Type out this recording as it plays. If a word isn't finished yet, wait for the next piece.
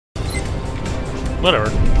Whatever.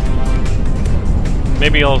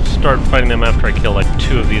 Maybe I'll start fighting them after I kill like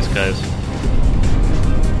 2 of these guys.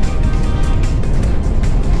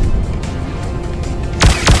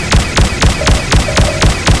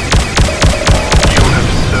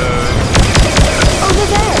 Over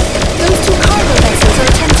there! Those 2 cargo vessels are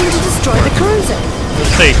attempting to destroy the cruiser.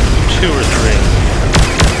 Let's say 2 or 3.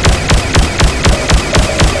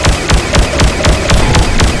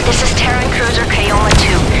 This is Terran Cruiser Kayoma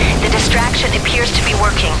 2. The distraction appears to be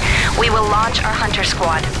working. We will launch our hunter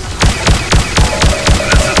squad. This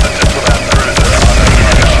is the diplomat cruiser on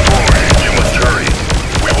a You must hurry.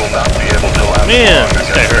 We will not be able to last long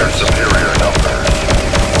against their superior numbers.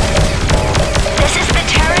 This is the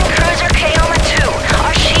Terran Cruiser Kayoma 2.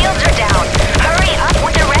 Our shields are down. Hurry up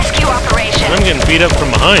with the rescue operation. I'm getting beat up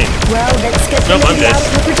from behind. Well, let's get them out of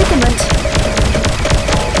the predicament.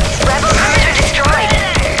 Rebel cruiser destroyed.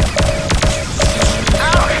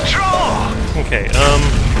 Okay,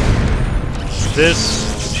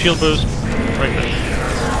 this shield boost right there.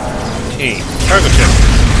 Hey, cargo check.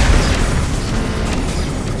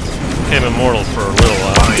 Became immortal for a little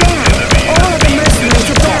while. Damn! All of the mercenaries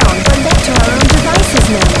are down. We're left to our own devices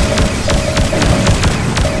now.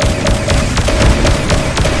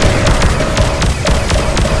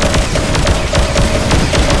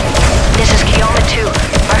 This is Kayoma 2.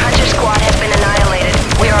 Our hunter squad has been annihilated.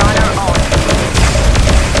 We are on our own.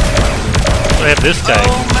 I have this guy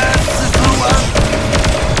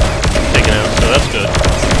taken out, so that's good.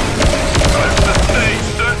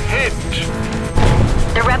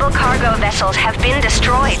 The rebel cargo vessels have been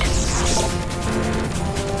destroyed.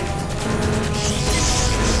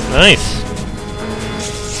 Nice.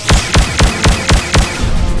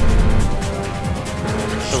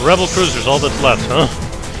 The rebel cruiser's all that's left, huh?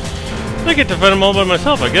 I get to fight them all by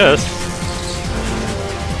myself, I guess.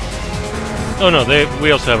 Oh no,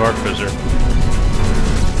 we also have our cruiser.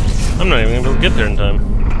 I'm not even able to get there in time.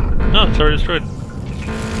 No, it's already destroyed.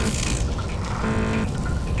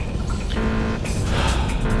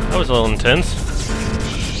 That was a little intense.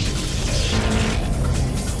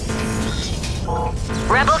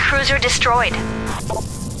 Rebel cruiser destroyed.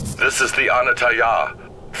 This is the Anataya.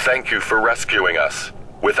 Thank you for rescuing us.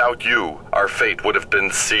 Without you, our fate would have been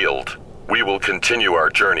sealed. We will continue our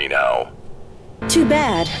journey now. Too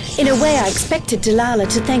bad. In a way, I expected Delilah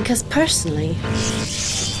to thank us personally.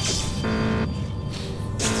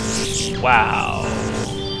 Wow.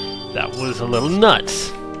 That was a little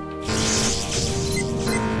nuts.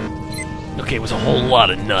 Okay, it was a whole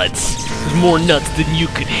lot of nuts. It was more nuts than you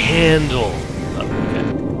could handle. Oh,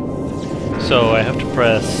 okay. So I have to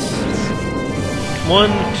press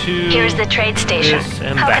 1, 2... Here's the trade station.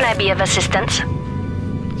 How back. can I be of assistance?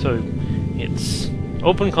 So it's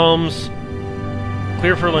open comms,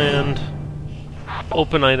 clear for land,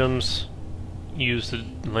 open items, use the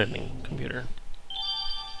landing computer.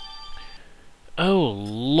 Oh,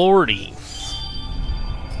 lordy.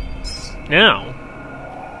 Now,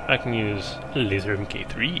 I can use laser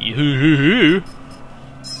MK3.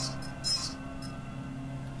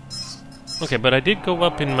 Okay, but I did go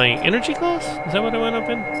up in my energy class? Is that what I went up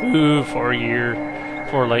in? Ooh, 4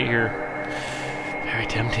 light year. Very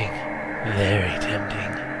tempting. Very tempting.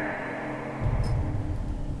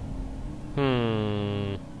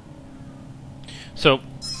 So,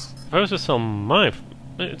 if I was to sell my...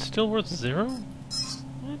 It's still worth 0?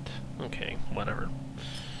 What? Okay, whatever.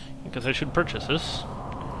 Because I should purchase this.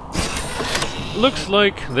 Looks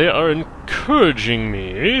like they are encouraging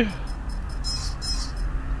me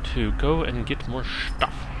to go and get more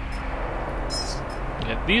stuff.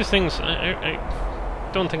 Yeah, these things,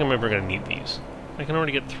 I don't think I'm ever going to need these. I can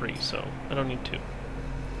already get 3, so I don't need 2.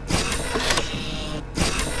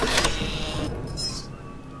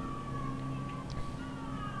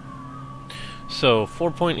 So,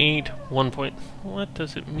 4.8, 1 point... What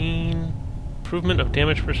does it mean? Improvement of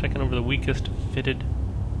damage per second over the weakest fitted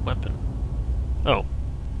weapon. Oh.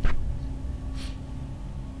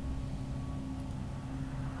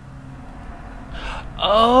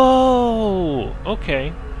 Oh!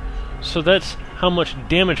 Okay. So that's how much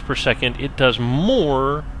damage per second it does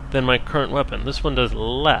more than my current weapon. This one does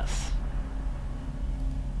less.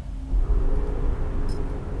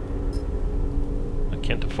 I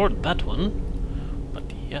can't afford that one.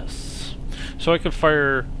 Yes. So I could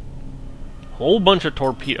fire a whole bunch of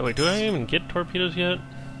torpedoes. Wait, do I even get torpedoes yet?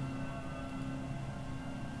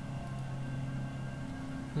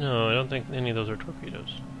 No, I don't think any of those are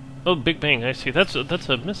torpedoes. Oh, Big Bang, I see. That's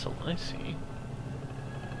a missile, I see.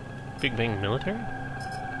 Big Bang military?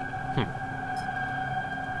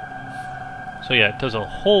 So yeah, it does a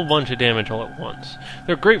whole bunch of damage all at once.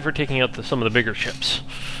 They're great for taking out some of the bigger ships.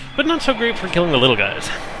 But not so great for killing the little guys.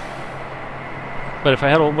 But if I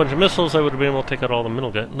had a whole bunch of missiles, I would have been able to take out all the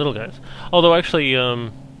little guys. Although, actually,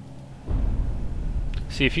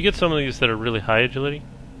 see, if you get some of these that are really high agility...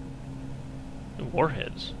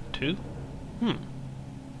 Warheads. 2?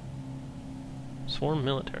 Swarm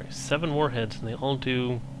military. 7 warheads, and they all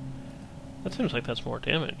do... That seems like that's more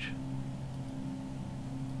damage.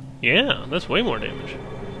 Yeah, that's way more damage.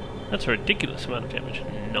 That's a ridiculous amount of damage.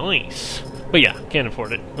 Nice! But yeah, can't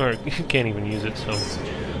afford it. Or can't even use it, so...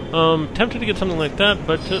 tempted to get something like that,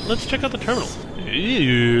 but let's check out the terminal.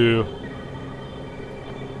 Ew.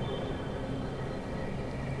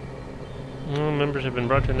 Members have been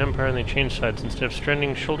brought to an empire and they changed sides. Instead of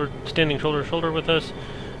standing shoulder to shoulder with us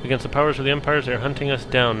against the powers of the empires, they are hunting us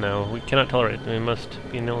down now. We cannot tolerate it. They must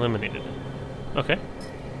be eliminated. Okay.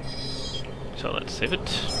 So let's save it.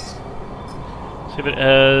 Save it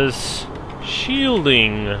as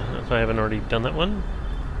shielding, if I haven't already done that one.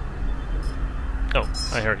 Oh,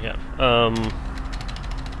 I already have.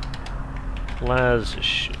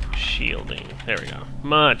 Shielding. There we go.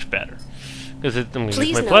 Much better. Because I'm going to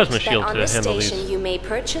use my plasma shield to handle these. Please note that on this station you may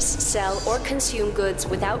purchase, sell, or consume goods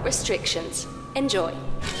without restrictions. Enjoy.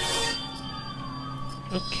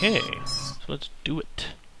 Okay, so let's do it.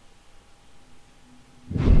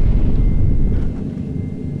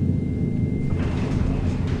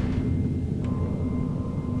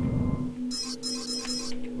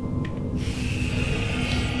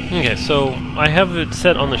 Okay, so I have it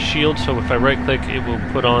set on the shield, so if I right-click, it will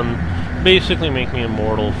put on, basically make me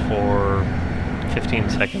immortal for 15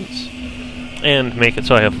 seconds, and make it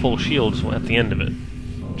so I have full shields at the end of it,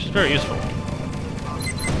 which is very useful.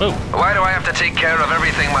 Whoa. Why do I have to take care of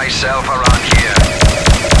everything myself around here?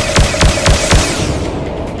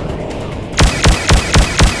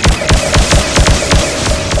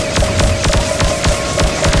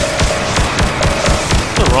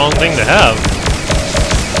 That's the wrong thing to have.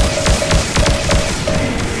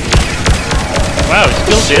 Wow,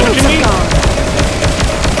 he's still damaging me?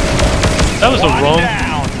 That was a wrong...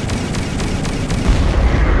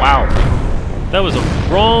 Wow. That was a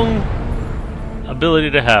wrong ability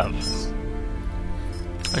to have.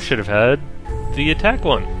 I should have had the attack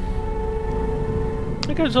one.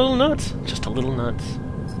 That guy's a little nuts. Just a little nuts.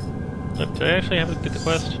 Did I actually have to get the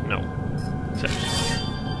quest? No. Accept.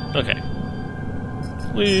 Okay.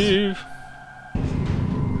 Leave.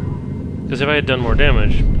 Because if I had done more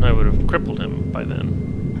damage, I would have crippled him by then.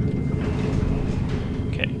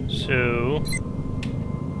 Okay, so...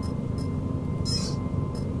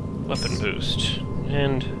 Weapon boost.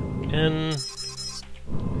 And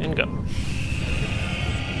go.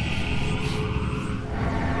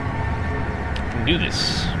 I can do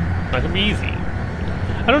this. Not gonna be easy.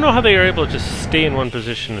 I don't know how they are able to just stay in one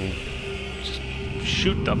position and just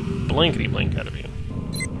shoot the blankety-blank out of you.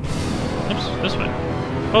 Oops, this way.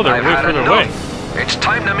 Oh, they're way further away. It's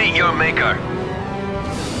time to meet your maker.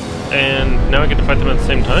 And now I get to fight them at the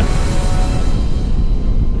same time?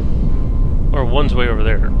 Or one's way over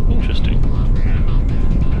there. Interesting.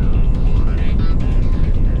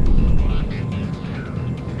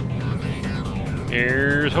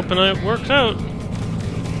 Here's hoping it works out.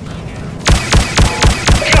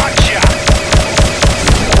 Gotcha!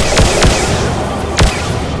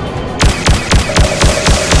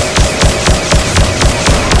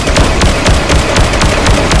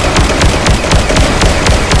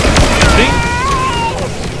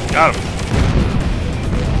 Got him.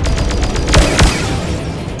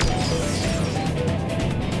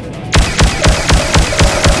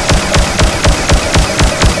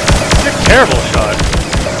 You're a terrible shot.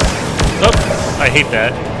 Oh, I hate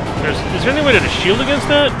that. Is there any way to shield against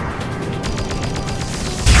that?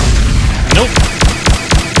 Nope.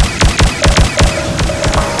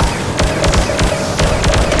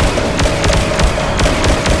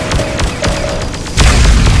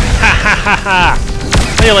 Ha ha ha ha!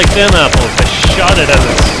 How do you like them apples? I shot it out of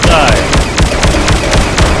the sky.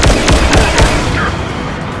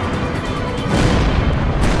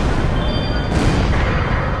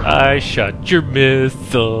 I shot your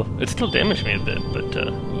missile. It still damaged me a bit, but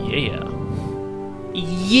yeah.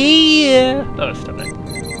 Yeah! Oh, stop it.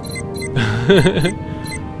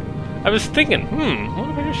 I was thinking, what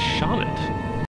if I just shot it?